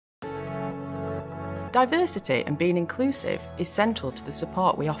Diversity and being inclusive is central to the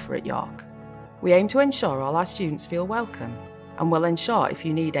support we offer at York. We aim to ensure all our students feel welcome, and will ensure if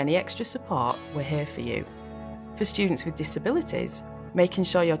you need any extra support, we're here for you. For students with disabilities, making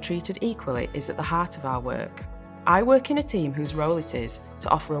sure you're treated equally is at the heart of our work. I work in a team whose role it is to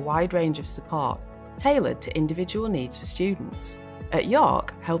offer a wide range of support, tailored to individual needs for students. At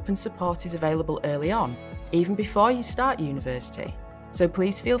York, help and support is available early on, even before you start university, so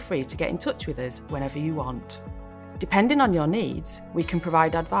please feel free to get in touch with us whenever you want. Depending on your needs, we can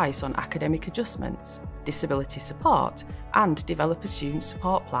provide advice on academic adjustments, disability support, and develop a student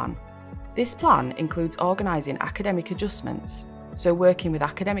support plan. This plan includes organising academic adjustments, so working with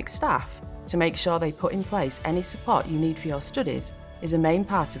academic staff to make sure they put in place any support you need for your studies is a main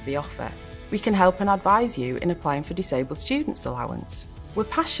part of the offer. We can help and advise you in applying for Disabled Students Allowance. We're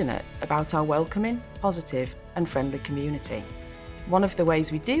passionate about our welcoming, positive and friendly community. One of the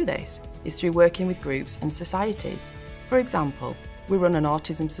ways we do this is through working with groups and societies. For example, we run an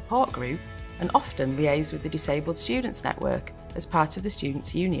autism support group and often liaise with the Disabled Students Network as part of the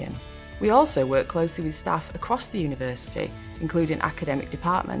Students' Union. We also work closely with staff across the university, including academic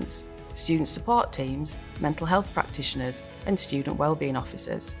departments, student support teams, mental health practitioners and student wellbeing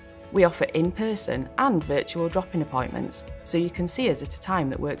officers. We offer in-person and virtual drop-in appointments, so you can see us at a time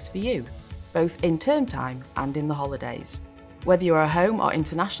that works for you, both in term time and in the holidays. Whether you're a home or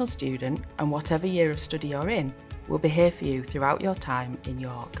international student and whatever year of study you're in, we'll be here for you throughout your time in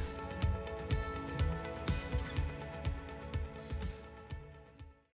York.